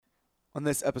On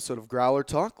this episode of Growler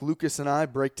Talk, Lucas and I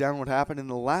break down what happened in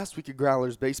the last week of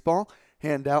Growlers baseball,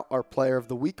 hand out our Player of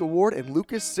the Week award, and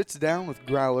Lucas sits down with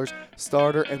Growlers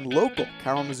starter and local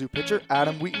Kalamazoo pitcher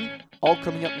Adam Wheaton, all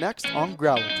coming up next on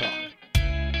Growler Talk.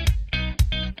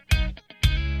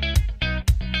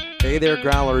 Hey there,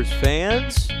 Growlers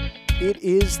fans. It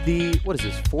is the,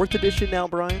 fourth edition now,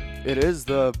 Brian? It is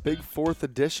the big fourth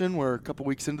edition. We're a couple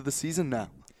weeks into the season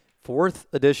now. Fourth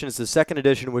edition is the second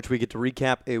edition in which we get to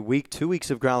recap a week. 2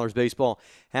 weeks of Growlers baseball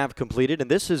have completed, and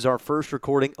this is our first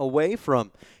recording away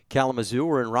from Kalamazoo.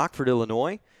 We're in Rockford,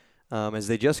 Illinois, as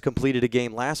they just completed a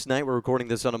game last night. We're recording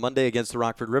this on a Monday against the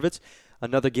Rockford Rivets.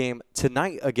 Another game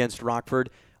tonight against Rockford.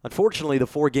 Unfortunately, the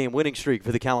 4-game winning streak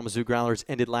for the Kalamazoo Growlers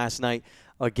ended last night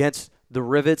against the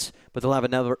Rivets, but they'll have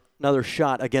another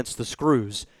shot against the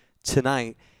Screws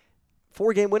tonight.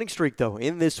 4-game winning streak, though,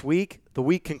 in this week. The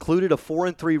week concluded a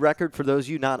 4-3 record for those of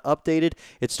you not updated.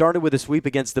 It started with a sweep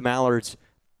against the Mallards,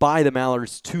 by the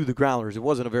Mallards to the Growlers. It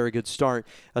wasn't a very good start,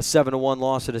 a 7-1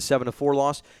 loss and a 7-4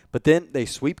 loss. But then they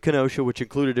sweep Kenosha, which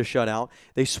included a shutout.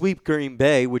 They sweep Green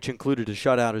Bay, which included a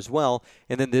shutout as well.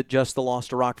 And then just the loss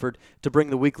to Rockford to bring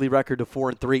the weekly record to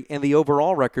 4-3. And the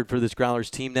overall record for this Growlers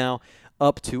team now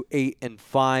up to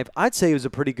 8-5. I'd say it was a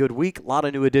pretty good week. A lot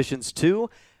of new additions, too.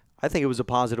 I think it was a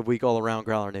positive week all around,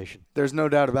 Growler Nation. There's no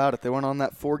doubt about it. They went on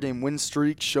that 4-game win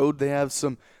streak, showed they have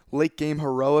some late-game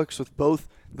heroics with both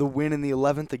the win in the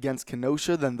 11th against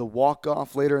Kenosha, then the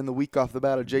walk-off later in the week off the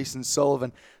bat of Jason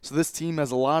Sullivan. So this team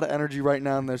has a lot of energy right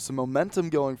now, and there's some momentum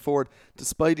going forward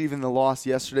despite even the loss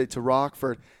yesterday to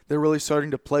Rockford. They're really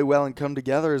starting to play well and come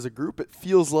together as a group, it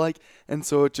feels like, and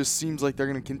so it just seems like they're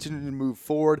going to continue to move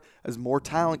forward as more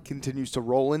talent continues to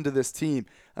roll into this team.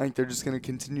 I think they're just going to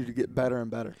continue to get better and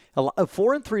better. A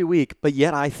 4-3 week, but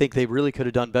yet I think they really could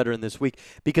have done better in this week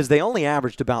because they only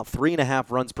averaged about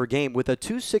 3.5 runs per game with a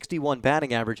 .261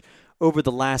 batting average over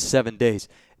the last 7 days.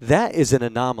 That is an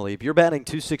anomaly. If you're batting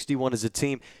 .261 as a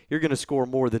team, you're going to score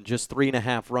more than just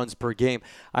 3.5 runs per game.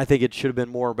 I think it should have been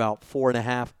more about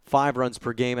 4.5, 5 runs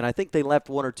per game, and I think they left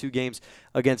 1 or 2 games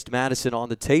against Madison on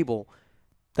the table.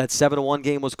 That 7-1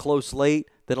 game was close late,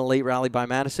 then a late rally by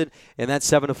Madison, and that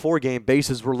 7-4 game,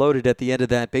 bases were loaded at the end of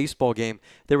that baseball game.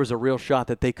 There was a real shot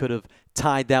that they could have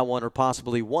tied that one or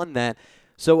possibly won that.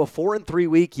 So a 4-3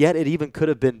 week, yet it even could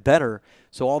have been better.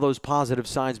 So all those positive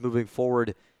signs moving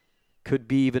forward could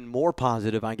be even more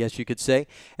positive, I guess you could say.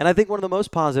 And I think one of the most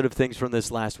positive things from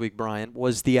this last week, Brian,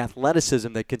 was the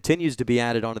athleticism that continues to be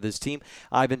added onto this team.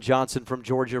 Ivan Johnson from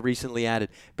Georgia recently added.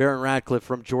 Barron Radcliffe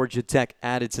from Georgia Tech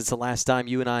added since the last time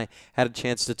you and I had a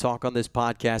chance to talk on this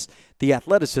podcast. The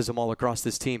athleticism all across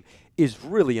this team is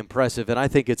really impressive, and I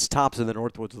think it's tops in the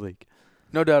Northwoods League.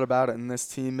 No doubt about it, and this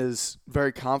team is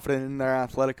very confident in their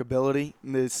athletic ability.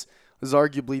 This is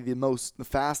arguably the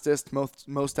fastest,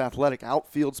 most athletic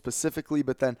outfield specifically,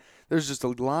 but then there's just a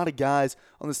lot of guys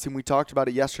on this team. We talked about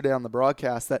it yesterday on the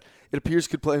broadcast that it appears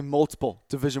could play multiple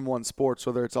Division I sports,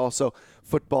 whether it's also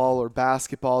football or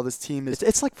basketball. This team is...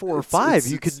 It's like 4 or 5.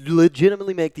 You could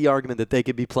legitimately make the argument that they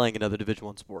could be playing another Division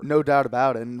I sport. No doubt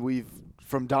about it, and we've...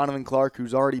 From Donovan Clark,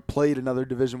 who's already played another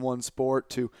Division I sport,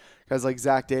 to guys like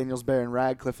Zach Daniels, Barron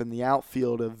Radcliffe in the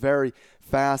outfield, a very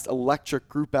fast, electric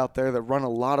group out there that run a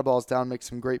lot of balls down, make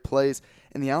some great plays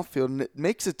in the outfield, and it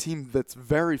makes a team that's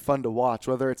very fun to watch,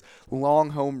 whether it's long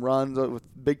home runs with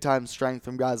big-time strength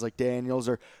from guys like Daniels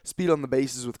or speed on the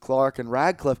bases with Clark, and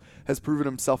Radcliffe has proven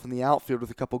himself in the outfield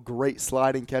with a couple great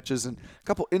sliding catches and a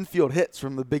couple infield hits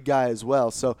from the big guy as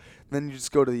well. So then you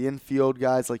just go to the infield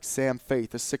guys like Sam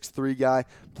Faith, a 6'3 guy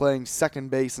playing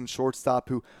second base and shortstop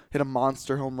who hit a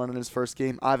monster home run in his first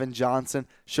game. Ivan Johnson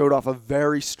showed off a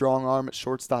very strong arm at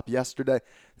shortstop yesterday.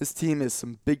 This team is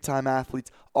some big-time athletes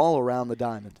all around the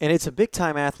diamond. And it's a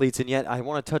big-time athletes, and yet I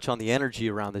want to touch on the energy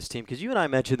around this team because you and I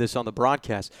mentioned this on the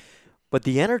broadcast. But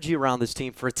the energy around this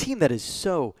team, for a team that is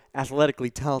so athletically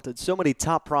talented, so many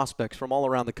top prospects from all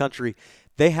around the country,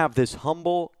 they have this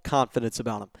humble confidence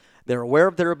about them. They're aware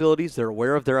of their abilities. They're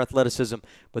aware of their athleticism,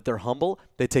 but they're humble.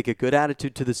 They take a good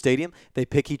attitude to the stadium. They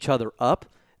pick each other up.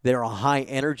 They're a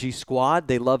high-energy squad.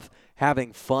 They love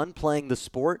having fun playing the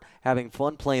sport, having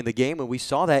fun playing the game, and we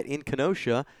saw that in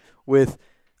Kenosha with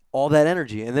all that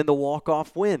energy. And then the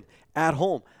walk-off win at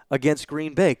home against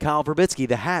Green Bay. Kyle Verbitsky,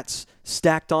 the hats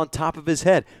stacked on top of his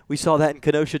head. We saw that in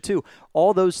Kenosha too.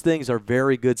 All those things are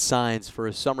very good signs for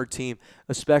a summer team,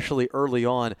 especially early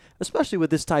on, especially with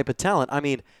this type of talent. I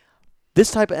mean,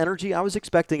 This type of energy, I was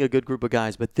expecting a good group of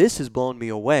guys, but this has blown me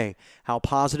away. How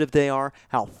positive they are,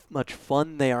 how much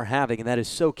fun they are having, and that is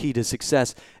so key to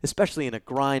success, especially in a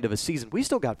grind of a season. We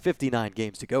still got 59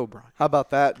 games to go, Brian. How about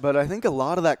that? But I think a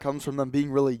lot of that comes from them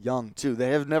being really young, too. They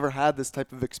have never had this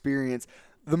type of experience.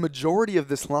 The majority of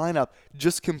this lineup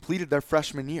just completed their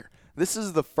freshman year. This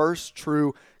is the first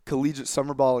true collegiate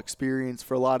summer ball experience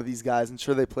for a lot of these guys. I'm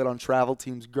sure they played on travel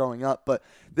teams growing up, but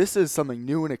this is something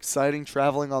new and exciting,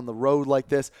 traveling on the road like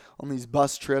this, on these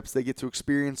bus trips. They get to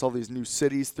experience all these new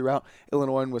cities throughout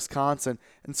Illinois and Wisconsin.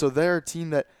 And so they're a team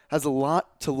that has a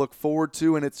lot to look forward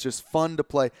to, and it's just fun to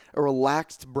play a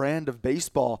relaxed brand of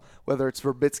baseball, whether it's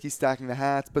Verbitsky stacking the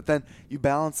hats, but then you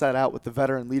balance that out with the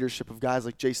veteran leadership of guys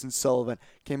like Jason Sullivan,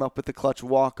 came up with the clutch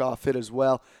walk-off hit as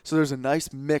well. So there's a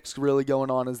nice mix really going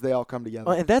on as they all come together.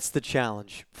 Well, and that's the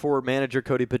challenge for manager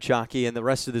Cody Pachaki and the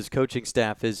rest of this coaching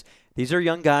staff is these are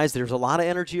young guys. There's a lot of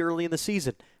energy early in the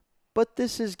season, but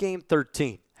this is game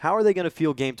 13. How are they going to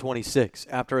feel game 26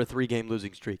 after a 3-game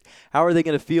losing streak? How are they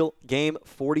going to feel game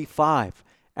 45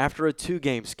 after a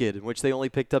 2-game skid in which they only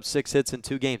picked up 6 hits in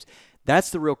 2 games? That's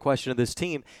the real question of this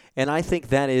team, and I think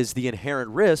that is the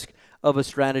inherent risk of a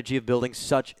strategy of building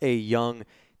such a young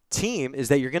team is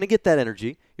that you're going to get that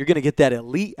energy, you're going to get that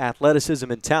elite athleticism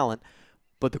and talent,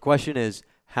 but the question is,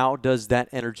 how does that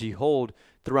energy hold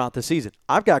throughout the season?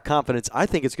 I've got confidence. I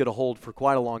think it's going to hold for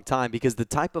quite a long time because the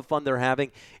type of fun they're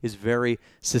having is very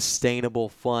sustainable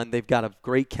fun. They've got a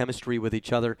great chemistry with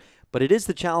each other, but it is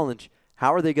the challenge.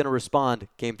 How are they going to respond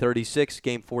game 36,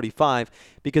 game 45?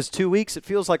 Because 2 weeks, it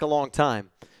feels like a long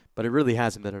time, but it really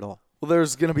hasn't been at all. Well,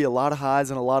 there's going to be a lot of highs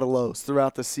and a lot of lows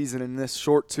throughout the season in this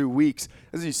short 2 weeks.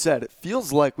 As you said, it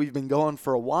feels like we've been going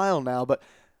for a while now, but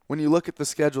when you look at the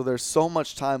schedule, there's so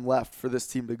much time left for this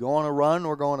team to go on a run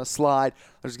or go on a slide.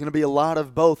 There's going to be a lot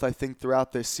of both, I think,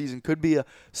 throughout this season. Could be a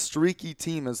streaky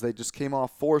team as they just came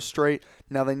off 4 straight.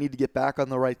 Now they need to get back on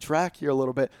the right track here a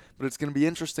little bit. But it's going to be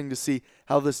interesting to see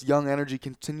how this young energy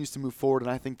continues to move forward.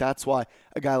 And I think that's why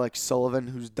a guy like Sullivan,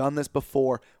 who's done this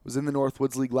before, was in the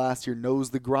Northwoods League last year, knows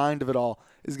the grind of it all,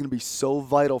 is going to be so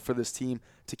vital for this team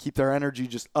to keep their energy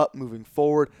just up moving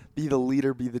forward, be the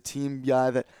leader, be the team guy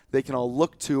that they can all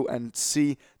look to and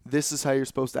see this is how you're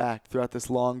supposed to act throughout this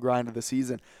long grind of the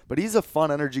season. But he's a fun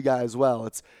energy guy as well.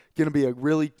 It's going to be a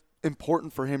really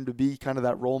important for him to be kind of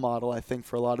that role model, I think,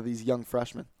 for a lot of these young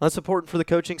freshmen. That's important for the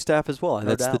coaching staff as well.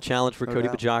 That's the challenge for Cody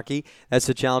Pachaki. That's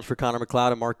the challenge for Connor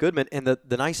McLeod and Mark Goodman. And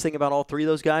the nice thing about all 3 of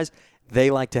those guys, they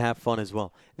like to have fun as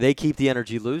well. They keep the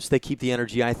energy loose. They keep the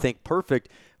energy, I think, perfect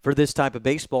for this type of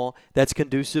baseball that's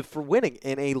conducive for winning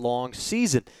in a long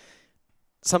season.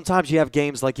 Sometimes you have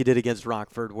games like you did against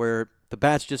Rockford where the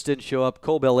bats just didn't show up.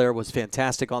 Cole Belair was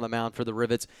fantastic on the mound for the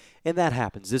Rivets, and that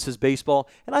happens. This is baseball,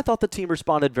 and I thought the team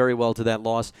responded very well to that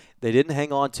loss. They didn't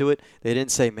hang on to it. They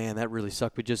didn't say, man, that really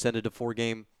sucked. We just ended a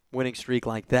 4-game winning streak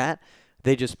like that.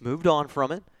 They just moved on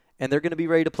from it. And they're going to be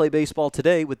ready to play baseball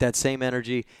today with that same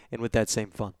energy and with that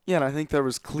same fun. Yeah, and I think there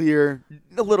was clear,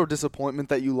 a little disappointment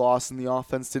that you lost and the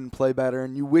offense didn't play better.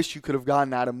 And you wish you could have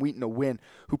gotten Adam Wheaton a win,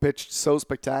 who pitched so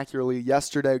spectacularly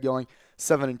yesterday, going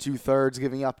 7 2/3,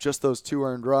 giving up just those 2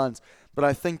 earned runs. But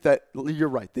I think that you're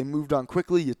right. They moved on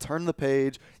quickly. You turn the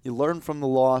page. You learn from the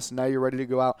loss. And now you're ready to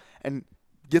go out and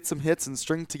get some hits and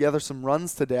string together some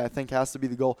runs today, I think has to be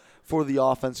the goal for the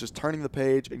offense, just turning the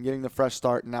page and getting the fresh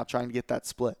start and now trying to get that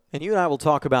split. And you and I will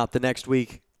talk about the next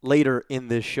week later in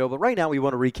this show, but right now we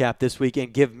want to recap this week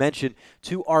and give mention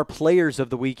to our players of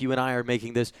the week. You and I are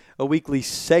making this a weekly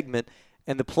segment,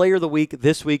 and the player of the week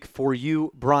this week for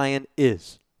you, Brian,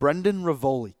 is Brendan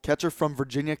Rivoli, catcher from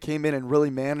Virginia, came in and really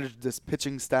managed this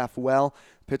pitching staff well.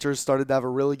 Pitchers started to have a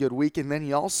really good week, and then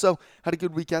he also had a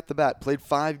good week at the bat. Played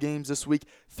 5 games this week,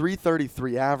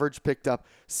 .333 average, picked up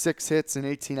 6 hits and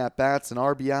 18 at-bats, an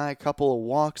RBI, a couple of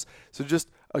walks. So just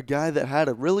a guy that had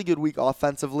a really good week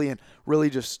offensively and really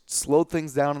just slowed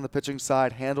things down on the pitching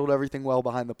side, handled everything well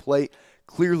behind the plate.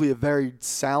 Clearly a very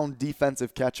sound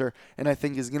defensive catcher, and I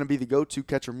think is going to be the go-to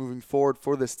catcher moving forward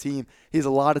for this team. He has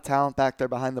a lot of talent back there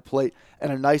behind the plate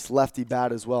and a nice lefty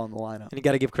bat as well in the lineup. And you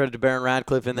got to give credit to Barron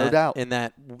Radcliffe in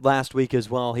that last week as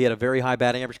well. He had a very high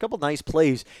batting average, a couple nice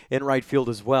plays in right field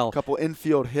as well. A couple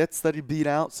infield hits that he beat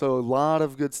out, so a lot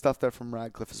of good stuff there from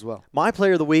Radcliffe as well. My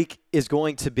player of the week is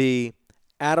going to be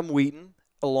Adam Wheaton,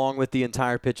 along with the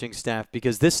entire pitching staff,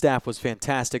 because this staff was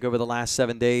fantastic over the last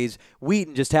 7 days.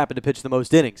 Wheaton just happened to pitch the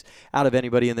most innings out of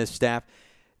anybody in this staff.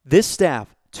 This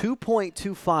staff,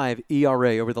 2.25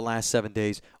 ERA over the last 7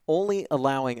 days, only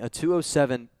allowing a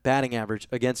 207 batting average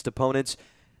against opponents.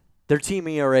 Their team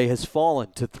ERA has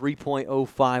fallen to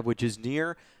 3.05, which is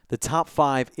near the top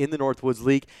 5 in the Northwoods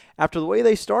League. After the way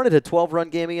they started, a 12-run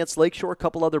game against Lakeshore, a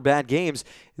couple other bad games,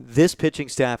 this pitching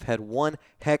staff had one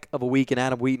heck of a week, and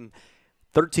Adam Wheaton,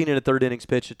 13 and a third innings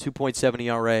pitched, a 2.7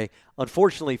 ERA.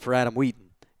 Unfortunately for Adam Wheaton,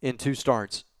 in 2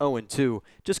 starts, 0-2.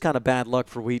 Just kind of bad luck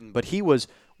for Wheaton, but he was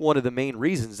one of the main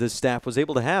reasons this staff was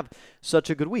able to have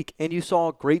such a good week. And you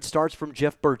saw great starts from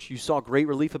Jeff Birch. You saw great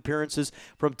relief appearances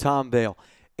from Tom Bale,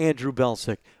 Andrew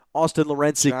Belsick, Austin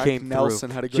Lorenzi came Nelson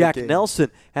through. Had a great Jack game.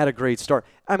 Nelson had a great start.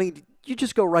 I mean, you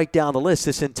just go right down the list.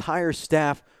 This entire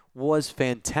staff was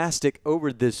fantastic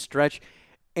over this stretch.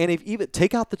 And if even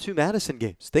take out the 2 Madison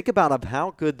games, think about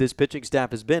how good this pitching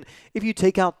staff has been. If you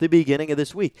take out the beginning of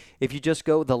this week, if you just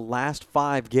go the last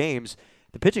 5 games,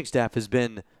 the pitching staff has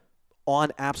been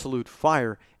on absolute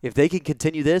fire. If they can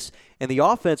continue this, and the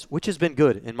offense, which has been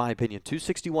good in my opinion,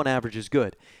 261 average is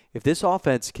good. If this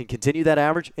offense can continue that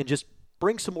average and just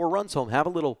bring some more runs home, have a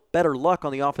little better luck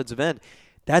on the offensive end,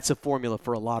 that's a formula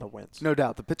for a lot of wins. No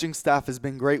doubt. The pitching staff has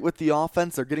been great with the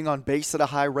offense. They're getting on base at a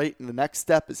high rate, and the next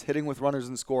step is hitting with runners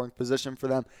in scoring position for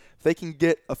them. If they can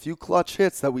get a few clutch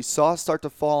hits that we saw start to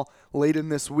fall late in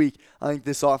this week, I think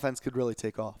this offense could really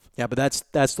take off. Yeah, but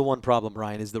that's the one problem,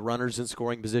 Ryan, is the runners in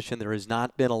scoring position. There has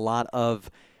not been a lot of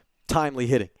timely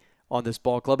hitting on this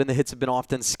ball club, and the hits have been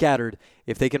often scattered.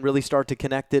 If they can really start to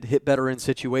connect it, hit better in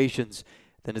situations,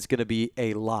 then it's going to be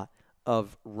a lot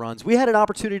of runs. We had an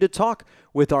opportunity to talk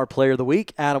with our player of the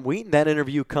week, Adam Wheaton. That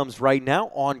interview comes right now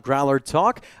on Growler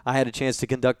Talk. I had a chance to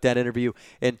conduct that interview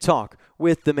and talk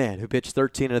with the man who pitched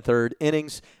 13 and a third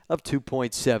innings of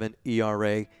 2.7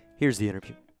 ERA. Here's the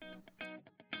interview.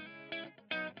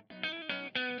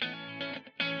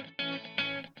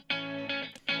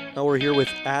 Now we're here with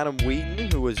Adam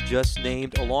Wheaton, who was just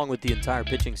named, along with the entire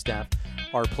pitching staff,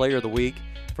 our player of the week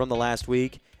from the last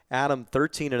week. Adam,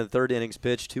 13 and a third innings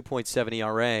pitched, 2.7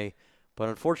 ERA, but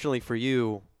unfortunately for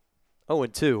you,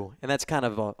 0-2, and that's kind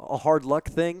of a hard luck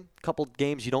thing. A couple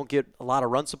games you don't get a lot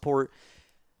of run support,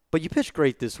 but you pitched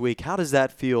great this week. How does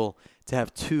that feel to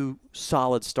have 2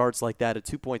 solid starts like that, a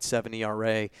 2.7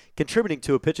 ERA, contributing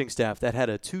to a pitching staff that had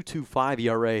a 2.25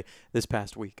 ERA this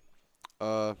past week?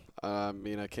 I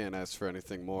mean, I can't ask for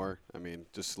anything more. I mean,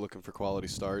 just looking for quality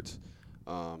starts.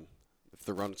 If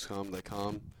the runs come, they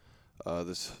come.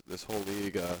 This whole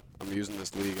league, I'm using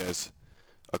this league as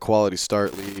a quality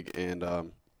start league, and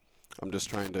I'm just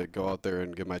trying to go out there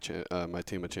and give my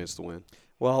team a chance to win.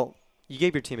 Well, you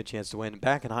gave your team a chance to win.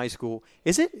 Back in high school,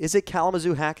 is it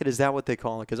Kalamazoo Hackett? Is that what they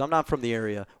call it? Because I'm not from the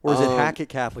area. Or is it Hackett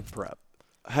Catholic Prep?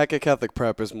 Hackett Catholic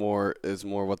Prep is more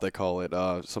what they call it.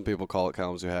 Some people call it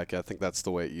Kalamazoo Hackett. I think that's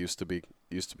the way it used to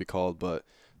be called, but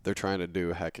they're trying to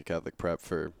do Hackett Catholic Prep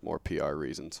for more PR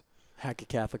reasons. Hackett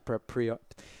Catholic Prep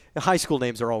high school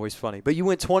names are always funny, but you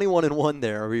went 21-1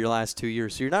 there over your last 2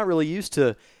 years, so you're not really used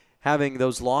to having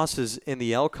those losses in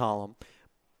the L column,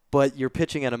 but you're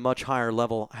pitching at a much higher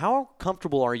level. How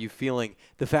comfortable are you feeling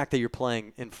the fact that you're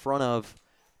playing in front of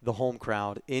the home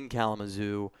crowd in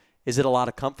Kalamazoo? Is it a lot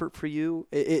of comfort for you?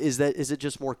 Is it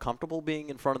just more comfortable being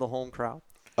in front of the home crowd?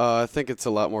 I think it's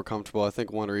a lot more comfortable. I think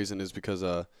one reason is because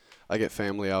I get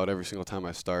family out every single time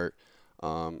I start.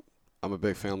 I'm a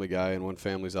big family guy, and when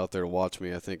family's out there to watch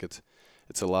me, I think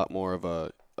it's a lot more of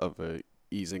a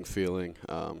easing feeling,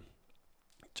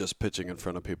 just pitching in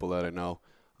front of people that I know.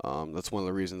 That's one of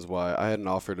the reasons why I had an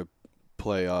offer to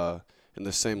play in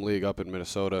the same league up in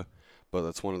Minnesota, but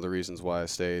that's one of the reasons why I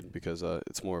stayed, because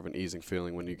it's more of an easing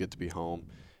feeling when you get to be home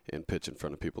and pitch in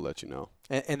front of people that you know.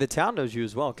 And the town knows you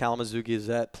as well. Kalamazoo is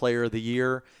that Player of the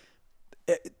Year.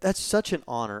 That's such an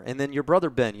honor. And then your brother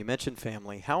Ben, you mentioned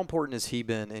family. How important has he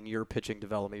been in your pitching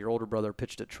development? Your older brother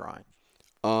pitched at Trine.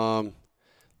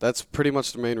 That's pretty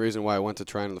much the main reason why I went to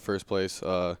Trine in the first place.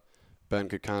 Ben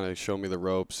could kind of show me the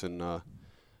ropes and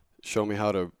show me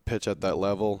how to pitch at that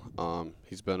level.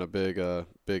 He's been a big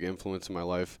influence in my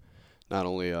life, not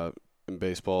only in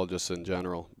baseball, just in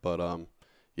general. But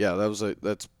yeah,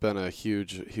 that's been a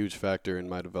huge factor in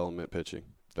my development pitching.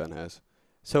 Ben has.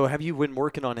 So have you been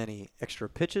working on any extra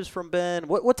pitches from Ben?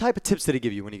 What type of tips did he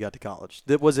give you when you got to college?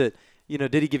 Was it,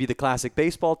 did he give you the classic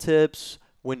baseball tips,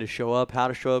 when to show up, how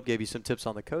to show up, gave you some tips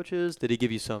on the coaches? Did he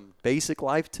give you some basic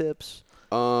life tips?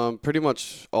 Pretty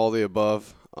much all the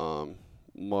above.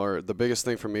 The biggest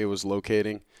thing for me was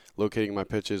locating my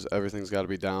pitches. Everything's got to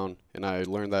be down, and I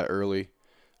learned that early,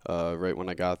 right when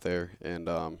I got there. And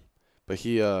but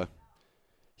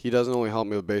he doesn't only help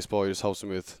me with baseball, he just helps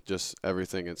me with just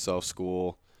everything itself,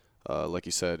 school, like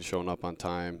you said, showing up on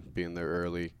time, being there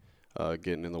early,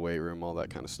 getting in the weight room, all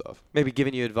that kind of stuff. Maybe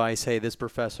giving you advice, hey, this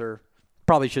professor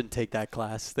probably shouldn't take that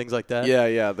class, things like that?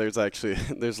 Yeah, there's a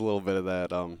little bit of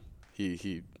that.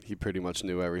 He pretty much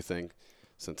knew everything,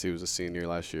 since he was a senior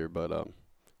last year. But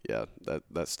yeah,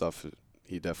 that stuff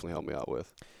he definitely helped me out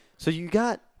with. So you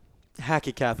got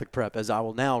Hackett Catholic Prep, as I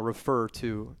will now refer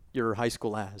to your high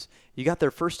school as. You got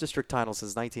their first district title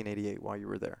since 1988 while you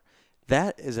were there.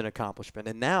 That is an accomplishment.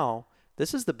 And now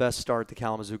this is the best start the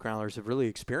Kalamazoo Growlers have really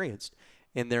experienced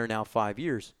in their now 5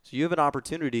 years. So you have an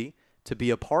opportunity to be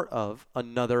a part of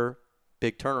another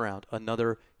big turnaround,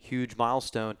 another huge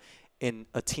milestone in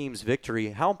a team's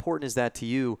victory. How important is that to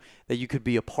you that you could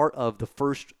be a part of the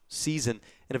first season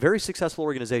in a very successful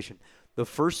organization? The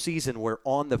first season where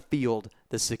on the field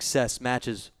the success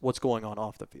matches what's going on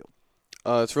off the field.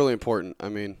 It's really important. I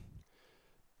mean,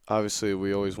 obviously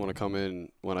we always want to come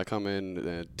in. When I come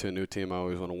in to a new team, I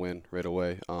always want to win right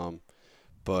away.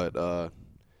 But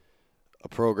a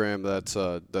program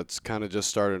that's kind of just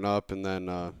starting up, and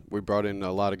then we brought in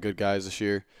a lot of good guys this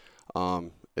year.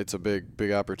 It's a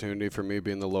big opportunity for me,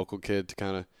 being the local kid, to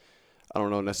kind of, I don't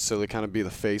know necessarily kind of be the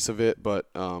face of it, but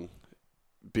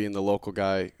being the local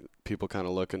guy, people kind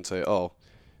of look and say, oh,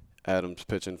 Adam's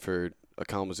pitching for a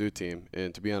Kalamazoo team,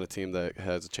 and to be on a team that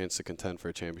has a chance to contend for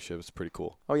a championship is pretty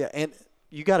cool. Oh, yeah, and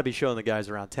you got to be showing the guys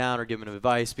around town or giving them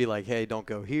advice, be like, hey, don't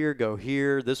go here, go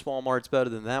here. This Walmart's better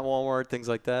than that Walmart, things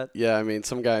like that. Yeah, I mean,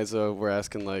 some guys were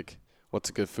asking, like, what's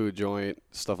a good food joint,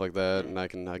 stuff like that, and I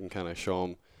can kind of show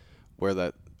them where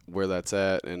that's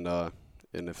at, and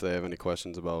if they have any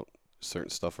questions about certain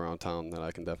stuff around town, then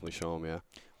I can definitely show them, yeah.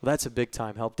 Well, that's a big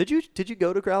time help. Did you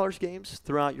go to Growlers games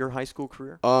throughout your high school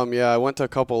career? Yeah, I went to a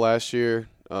couple last year.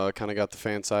 Kind of got the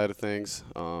fan side of things.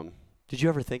 Did you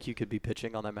ever think you could be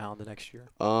pitching on that mound the next year?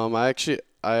 I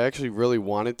actually really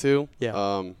wanted to.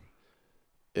 Yeah.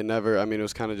 It never. I mean, it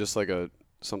was kind of just like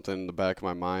something in the back of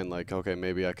my mind, like, okay,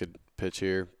 maybe I could pitch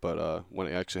here. But when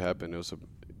it actually happened, it was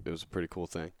a pretty cool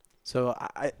thing. So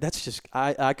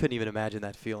I couldn't even imagine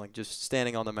that feeling, just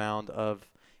standing on the mound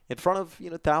in front of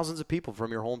thousands of people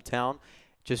from your hometown,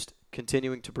 just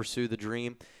continuing to pursue the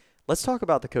dream. Let's talk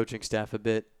about the coaching staff a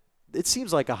bit. It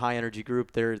seems like a high energy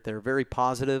group. They're very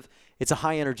positive. It's a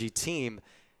high energy team.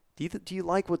 Do you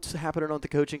like what's happening on the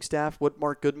coaching staff? What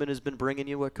Mark Goodman has been bringing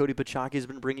you? What Cody Pachaki has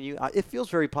been bringing you? It feels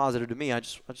very positive to me. I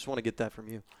just want to get that from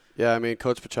you. Yeah, I mean,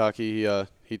 Coach Pachaki,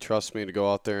 he trusts me to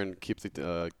go out there and keep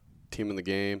the team in the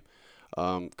game.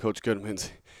 Coach Goodman's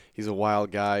he's a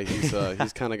wild guy.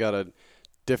 He's kind of got a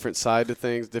different side to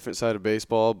things, different side of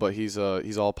baseball, but he's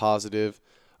all positive.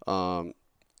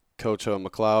 Coach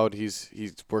McLeod,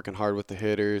 he's working hard with the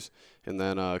hitters, and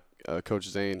then Coach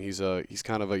Zane, he's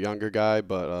kind of a younger guy,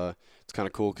 but it's kind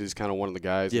of cool because he's kind of one of the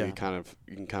guys that you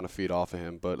can kind of feed off of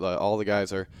him. But all the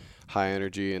guys are high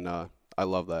energy, and I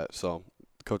love that. So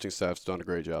the coaching staff's done a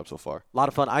great job so far. A lot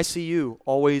of fun. I see you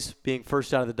always being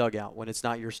first out of the dugout when it's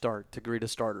not your start to greet a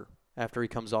starter after he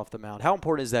comes off the mound. How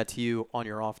important is that to you on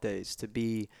your off days, to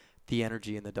be the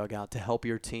energy in the dugout, to help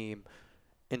your team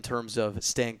in terms of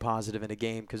staying positive in a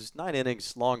game? Because 9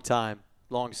 innings, long time,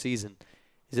 long season.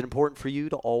 Is it important for you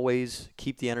to always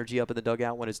keep the energy up in the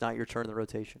dugout when it's not your turn in the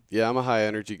rotation? Yeah, I'm a high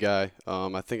energy guy.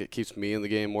 I think it keeps me in the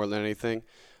game more than anything,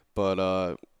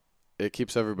 but it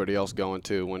keeps everybody else going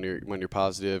too when you're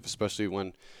positive, especially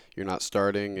when you're not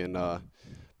starting. And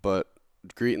but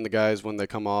greeting the guys when they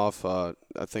come off, I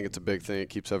think it's a big thing. It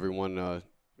keeps everyone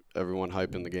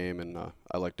hype in the game, and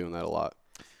I like doing that a lot.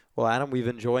 Well, Adam, we've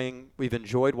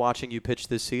enjoyed watching you pitch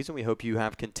this season. We hope you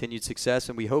have continued success,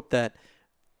 and we hope that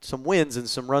some wins and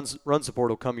some run support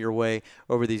will come your way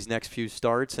over these next few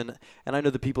starts. And I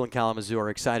know the people in Kalamazoo are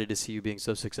excited to see you being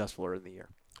so successful early in the year.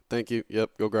 Thank you.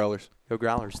 Yep, go Growlers. Go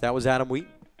Growlers. That was Adam Wheat.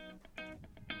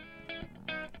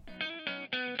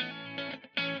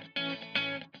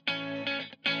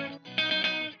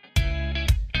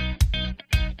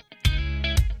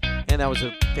 And that was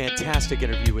a fantastic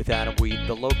interview with Adam Wheat,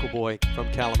 the local boy from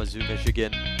Kalamazoo,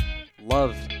 Michigan.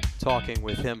 Loved talking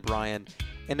with him, Brian.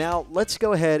 And now let's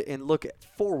go ahead and look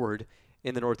forward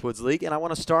in the Northwoods League. And I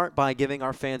want to start by giving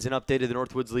our fans an update of the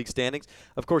Northwoods League standings.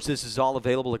 Of course, this is all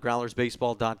available at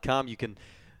growlersbaseball.com. You can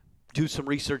do some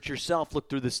research yourself, look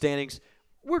through the standings.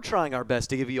 We're trying our best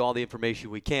to give you all the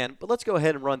information we can, but let's go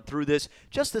ahead and run through this.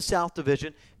 Just the South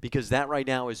Division, because that right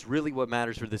now is really what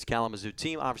matters for this Kalamazoo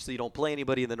team. Obviously, you don't play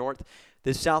anybody in the North.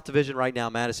 This South Division right now,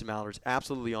 Madison Mallards,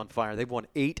 absolutely on fire. They've won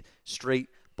 8 straight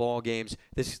ball games.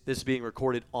 This is being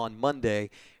recorded on Monday.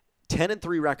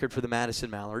 10-3 record for the Madison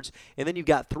Mallards. And then you've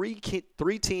got three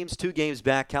teams, 2 games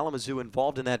back. Kalamazoo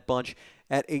involved in that bunch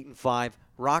at 8-5.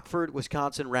 Rockford,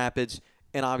 Wisconsin Rapids,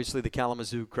 and obviously the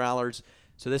Kalamazoo Growlers.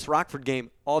 So this Rockford game,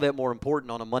 all that more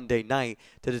important on a Monday night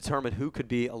to determine who could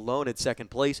be alone at second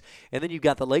place. And then you've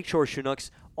got the Lakeshore Chinooks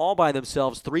all by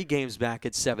themselves, 3 games back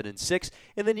at 7-6.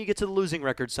 And then you get to the losing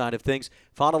record side of things.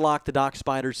 Fond du Lac, the Dock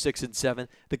Spiders, 6-7.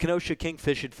 The Kenosha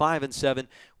Kingfish at 5-7.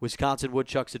 Wisconsin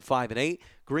Woodchucks at 5-8.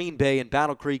 Green Bay and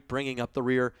Battle Creek bringing up the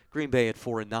rear. Green Bay at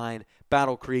 4-9.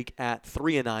 Battle Creek at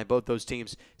 3-9. Both those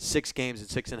teams 6 games and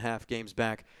 6.5 games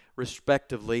back,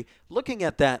 respectively. Looking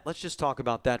at that, let's just talk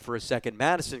about that for a second.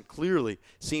 Madison clearly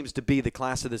seems to be the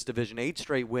class of this division. 8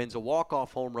 straight wins, a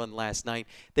walk-off home run last night.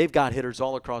 They've got hitters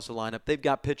all across the lineup. They've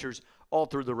got pitchers all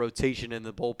through the rotation in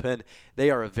the bullpen. They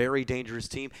are a very dangerous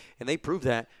team, and they prove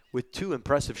that with 2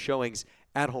 impressive showings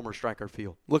at Homer Stryker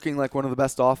Field. Looking like one of the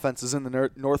best offenses in the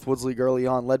Northwoods League early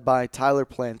on, led by Tyler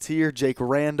Plantier, Jake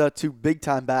Randa, 2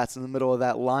 big-time bats in the middle of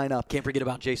that lineup. Can't forget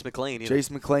about Jace McClain either.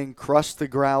 Jace McClain crushed the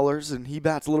Growlers, and he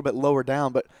bats a little bit lower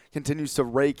down, but continues to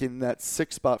rake in that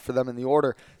 6th spot for them in the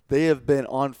order. They have been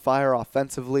on fire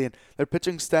offensively, and their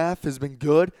pitching staff has been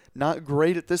good. Not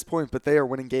great at this point, but they are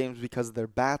winning games because of their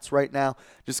bats right now,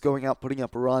 just going out, putting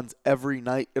up runs every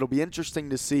night. It'll be interesting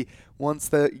to see once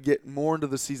they get more into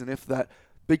the season if that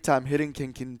big-time hitting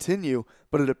can continue,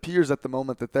 but it appears at the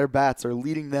moment that their bats are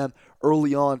leading them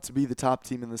early on to be the top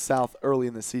team in the South early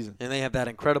in the season. And they have that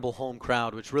incredible home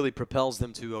crowd, which really propels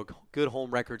them to a good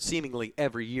home record seemingly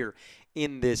every year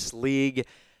in this league.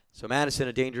 So Madison,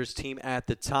 a dangerous team at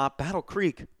the top. Battle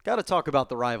Creek, got to talk about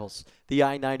the rivals, the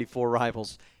I-94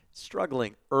 rivals,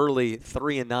 struggling early,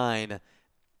 3-9.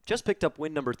 Just picked up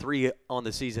win number 3 on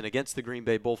the season against the Green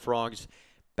Bay Bullfrogs.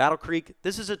 Battle Creek,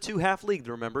 this is a 2-half league,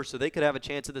 remember, so they could have a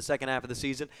chance in the second half of the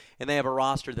season, and they have a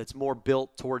roster that's more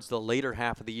built towards the later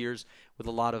half of the years with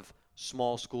a lot of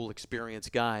small school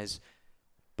experienced guys.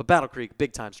 But Battle Creek,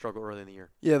 big-time struggle early in the year.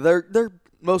 Yeah, they're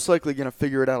most likely going to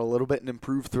figure it out a little bit and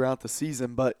improve throughout the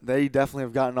season, but they definitely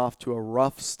have gotten off to a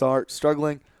rough start,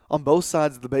 struggling on both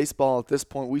sides of the baseball at this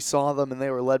point. We saw them, and they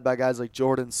were led by guys like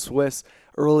Jordan Swiss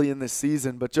early in the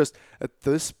season, but just at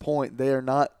this point, they are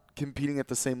not competing at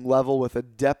the same level with a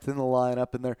depth in the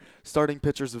lineup, and their starting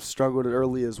pitchers have struggled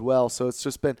early as well. So it's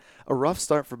just been a rough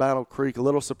start for Battle Creek, a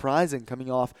little surprising coming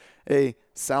off a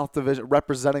South Division,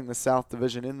 representing the South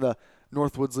Division in the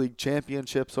Northwoods League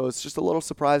Championship. So it's just a little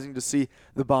surprising to see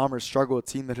the Bombers struggle, a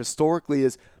team that historically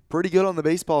is pretty good on the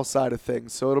baseball side of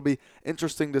things. So it'll be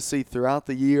interesting to see throughout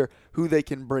the year who they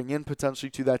can bring in potentially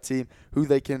to that team, who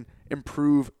they can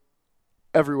improve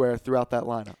everywhere throughout that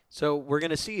lineup. So we're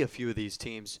going to see a few of these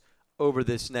teams over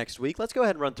this next week. Let's go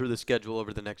ahead and run through the schedule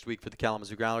over the next week for the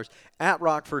Kalamazoo Growlers. At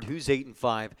Rockford, who's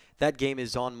 8-5. That game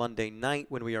is on Monday night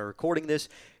when we are recording this.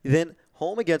 Then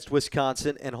home against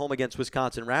Wisconsin and home against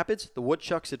Wisconsin Rapids. The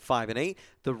Woodchucks at 5-8.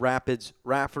 The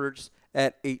Raffords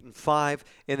at 8-5.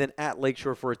 And then at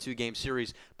Lakeshore for a 2-game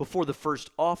series before the first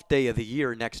off day of the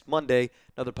year next Monday.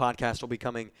 Another podcast will be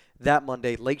coming that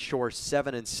Monday. Lakeshore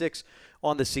 7-6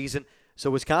 on the season. So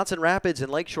Wisconsin Rapids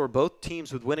and Lakeshore, both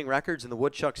teams with winning records, and the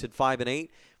Woodchucks at 5-8.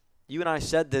 You and I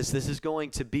said this is going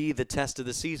to be the test of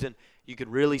the season. You can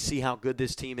really see how good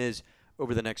this team is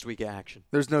over the next week of action.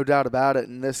 There's no doubt about it.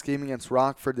 And this game against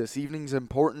Rockford this evening is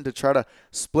important to try to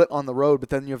split on the road, but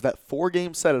then you have that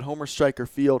 4-game set at Homer Stryker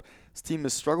Field. This team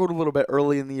has struggled a little bit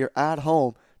early in the year at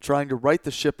home, trying to right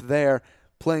the ship there,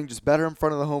 playing just better in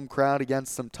front of the home crowd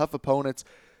against some tough opponents.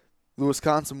 The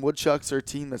Wisconsin Woodchucks are a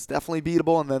team that's definitely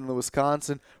beatable, and then the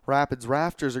Wisconsin Rapids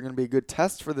Rafters are going to be a good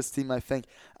test for this team, I think,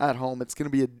 at home. It's going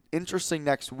to be interesting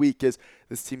next week as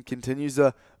this team continues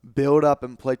to build up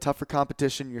and play tougher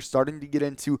competition. You're starting to get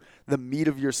into the meat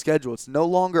of your schedule. It's no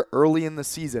longer early in the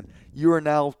season. You are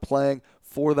now playing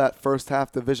for that first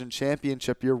half division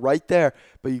championship. You're right there,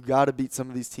 but you've got to beat some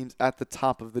of these teams at the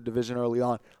top of the division early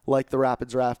on, like the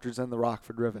Rapids Rafters and the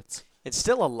Rockford Rivets. And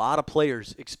still a lot of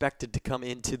players expected to come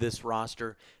into this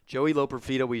roster. Joey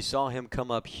Loperfido, we saw him come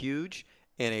up huge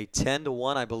in a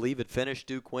 10-1, I believe it finished,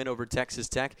 Duke win over Texas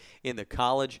Tech in the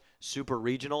college super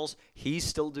regionals. He's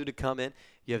still due to come in.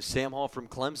 You have Sam Hall from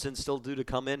Clemson still due to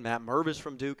come in. Matt Mervis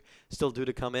from Duke still due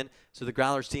to come in. So the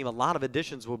Growlers team, a lot of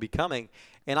additions will be coming.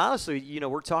 And honestly,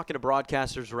 we're talking to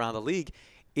broadcasters around the league.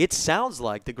 It sounds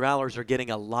like the Growlers are getting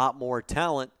a lot more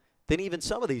talent than even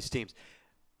some of these teams.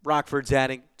 Rockford's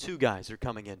adding 2 guys are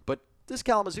coming in. But this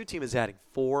Kalamazoo team is adding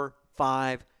 4,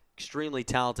 5 extremely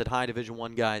talented high Division I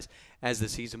guys as the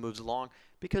season moves along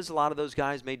because a lot of those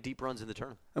guys made deep runs in the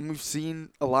tournament. And we've seen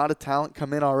a lot of talent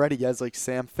come in already. Guys like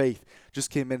Sam Faith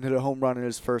just came in, hit a home run in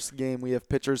his first game. We have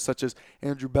pitchers such as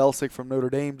Andrew Belsick from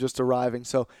Notre Dame just arriving.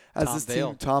 So as Tom this Vail.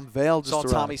 team, Tom Vail just saw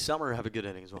arrived. Tommy Summer have a good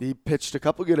inning as well. He pitched a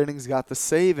couple good innings, got the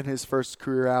save in his first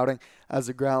career outing as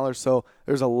a Growler. So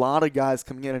there's a lot of guys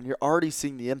coming in, and you're already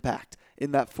seeing the impact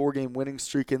in that 4-game winning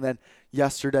streak. And then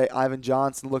yesterday, Ivan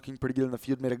Johnson looking pretty good in the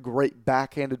field, made a great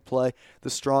backhanded play, the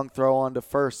strong throw on to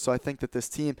first. So I think that this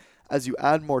team, as you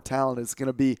add more talent, is going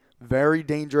to be very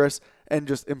dangerous and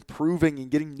just improving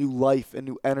and getting new life and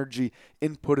new energy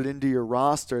inputted into your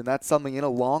roster. And that's something in a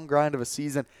long grind of a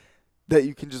season that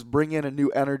you can just bring in a new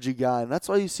energy guy. And that's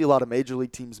why you see a lot of major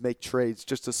league teams make trades,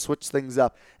 just to switch things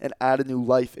up and add a new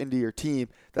life into your team.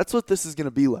 That's what this is going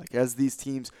to be like. As these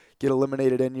teams get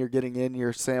eliminated and you're getting in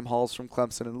your Sam Halls from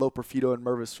Clemson and Loperfido and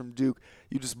Mervis from Duke,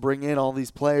 you just bring in all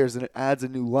these players and it adds a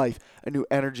new life, a new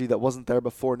energy that wasn't there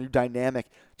before, a new dynamic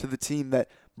to the team that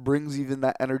brings even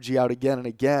that energy out again and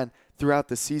again throughout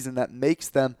the season, that makes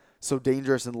them so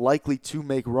dangerous and likely to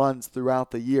make runs throughout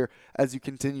the year as you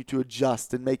continue to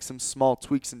adjust and make some small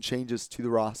tweaks and changes to the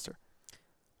roster.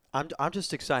 I'm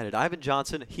just excited. Ivan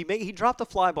Johnson, he dropped a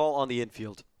fly ball on the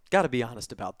infield. Got to be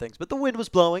honest about things. But the wind was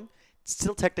blowing. It's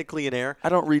still technically in air. I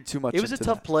don't read too much into that. It was a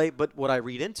tough play, but what I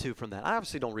read into from that, I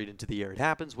obviously don't read into the air. It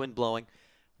happens, wind blowing.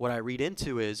 What I read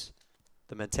into is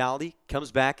the mentality,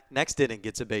 comes back, next inning,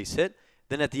 gets a base hit.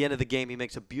 Then at the end of the game, he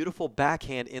makes a beautiful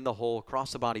backhand in the hole,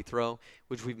 across the body throw,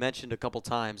 which we've mentioned a couple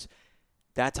times.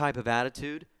 That type of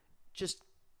attitude just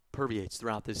permeates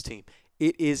throughout this team.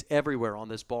 It is everywhere on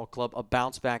this ball club, a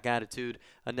bounce-back attitude,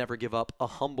 a never give up, a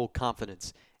humble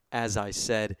confidence. As I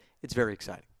said, it's very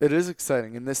exciting. It is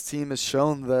exciting, and this team has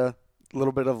shown the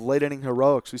little bit of late-inning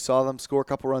heroics. We saw them score a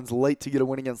couple runs late to get a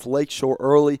win against Lakeshore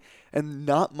early, and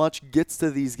not much gets to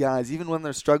these guys, even when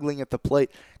they're struggling at the plate.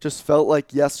 Just felt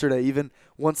like yesterday, even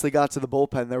once they got to the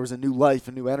bullpen, there was a new life,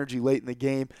 a new energy late in the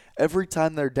game. Every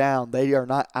time they're down, they are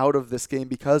not out of this game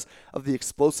because of the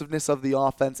explosiveness of the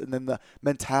offense and then the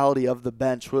mentality of the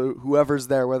bench. Whoever's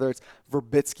there, whether it's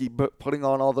Verbitsky putting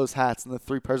on all those hats and the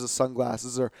 3 pairs of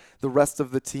sunglasses, or the rest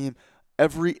of the team,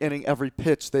 every inning, every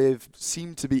pitch, they've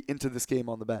seemed to be into this game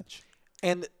on the bench.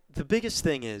 And the biggest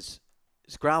thing is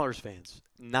Growlers fans,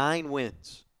 9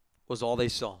 wins was all they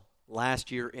saw last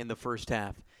year in the first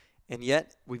half. And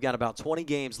yet, we've got about 20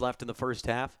 games left in the first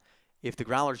half. If the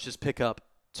Growlers just pick up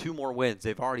 2 more wins,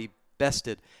 they've already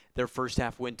bested their first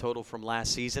half win total from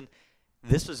last season.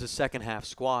 This was a second half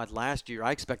squad last year.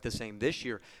 I expect the same this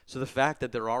year. So the fact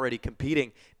that they're already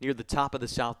competing near the top of the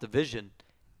South Division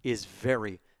is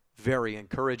very, very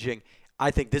encouraging.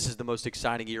 I think this is the most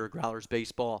exciting year of Growlers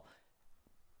baseball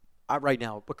right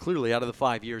now, but clearly out of the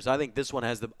 5 years, I think this one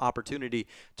has the opportunity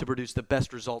to produce the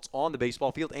best results on the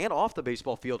baseball field and off the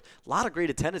baseball field. A lot of great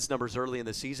attendance numbers early in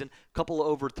the season, a couple of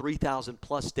over 3,000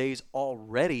 plus days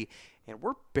already, and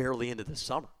we're barely into the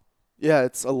summer. Yeah,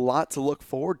 it's a lot to look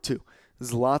forward to.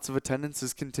 There's lots of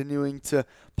attendances continuing to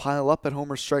pile up at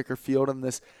Homer Stryker Field, and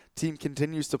this team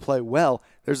continues to play well.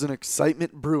 There's an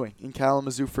excitement brewing in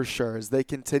Kalamazoo for sure as they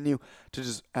continue to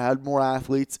just add more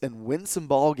athletes and win some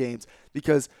ball games,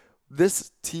 because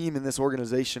this team and this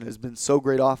organization has been so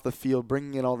great off the field,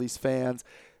 bringing in all these fans,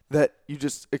 that you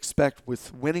just expect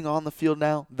with winning on the field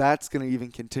now, that's going to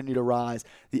even continue to rise.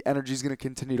 The energy is going to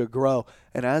continue to grow.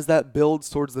 And as that builds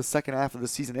towards the second half of the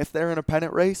season, if they're in a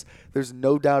pennant race, there's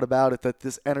no doubt about it that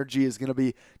this energy is going to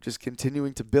be just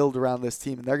continuing to build around this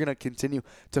team, and they're going to continue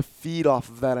to feed off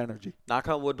of that energy. Knock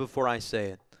on wood before I say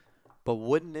it, but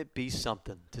wouldn't it be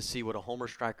something to see what a Homer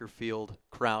Stryker Field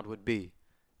crowd would be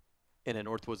in a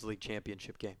Northwoods League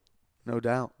championship game? No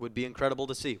doubt. Would be incredible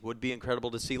to see.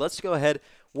 Let's go ahead.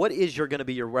 What is going to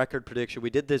be your record prediction? We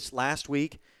did this last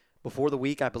week, before the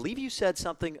week. I believe you said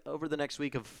something over the next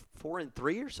week of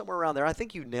 4-3 or somewhere around there. I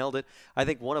think you nailed it. I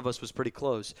think one of us was pretty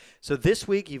close. So this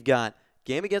week you've got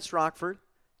game against Rockford,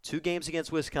 2 games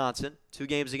against Wisconsin, 2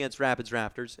 games against Rapids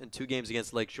Rafters, and 2 games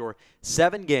against Lakeshore.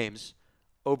 7 games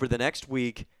over the next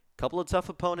week. Couple of tough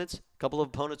opponents, couple of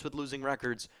opponents with losing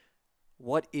records.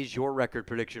 What is your record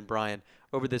prediction, Brian,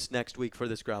 over this next week for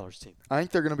this Growlers team? I think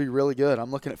they're going to be really good.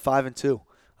 I'm looking at 5-2.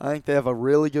 I think they have a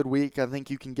really good week. I think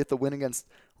you can get the win against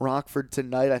Rockford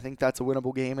tonight. I think that's a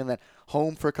winnable game. And then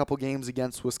home for a couple games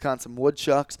against Wisconsin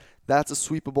Woodchucks. That's a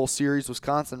sweepable series.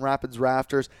 Wisconsin Rapids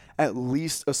Rafters, at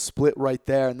least a split right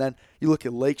there. And then you look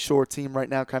at Lakeshore team right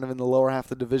now, kind of in the lower half of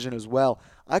the division as well.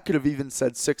 I could have even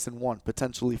said 6-1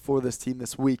 potentially for this team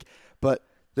this week. But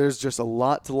there's just a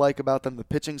lot to like about them. The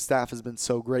pitching staff has been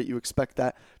so great. You expect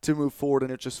that to move forward,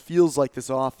 and it just feels like this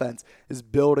offense is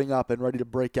building up and ready to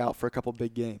break out for a couple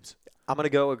big games. I'm going to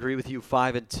go agree with you,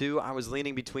 5-2. I was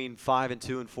leaning between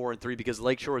 5-2 and 4-3 because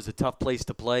Lakeshore is a tough place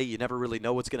to play. You never really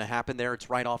know what's going to happen there. It's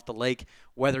right off the lake.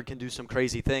 Weather can do some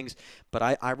crazy things. But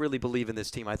I really believe in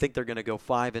this team. I think they're going to go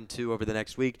 5-2 over the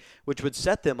next week, which would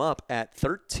set them up at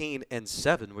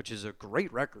 13-7, which is a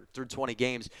great record through 20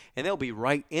 games, and they'll be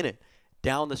right in it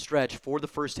down the stretch for the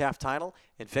first half title.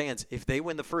 And fans, if they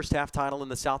win the first half title in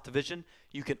the South Division,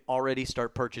 you can already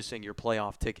start purchasing your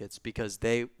playoff tickets because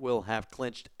they will have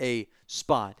clinched a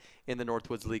spot in the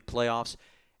Northwoods League playoffs.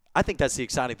 I think that's the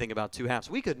exciting thing about two halves.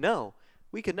 We could know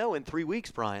in 3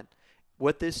 weeks, Brian,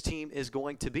 what this team is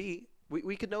going to be.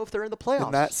 We could know if they're in the playoffs.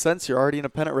 In that sense, you're already in a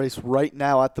pennant race right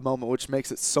now at the moment, which makes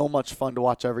it so much fun to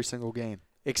watch every single game.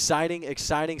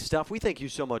 Exciting stuff. We thank you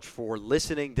so much for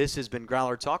listening. This has been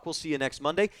Growler Talk. We'll see you next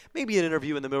Monday. Maybe an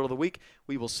interview in the middle of the week.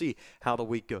 We will see how the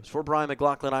week goes. For Brian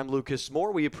McLaughlin, I'm Lucas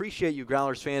Moore. We appreciate you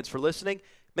Growlers fans for listening.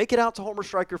 Make it out to Homer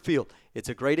Stryker Field. It's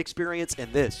a great experience,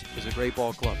 and this is a great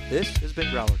ball club. This has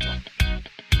been Growler Talk.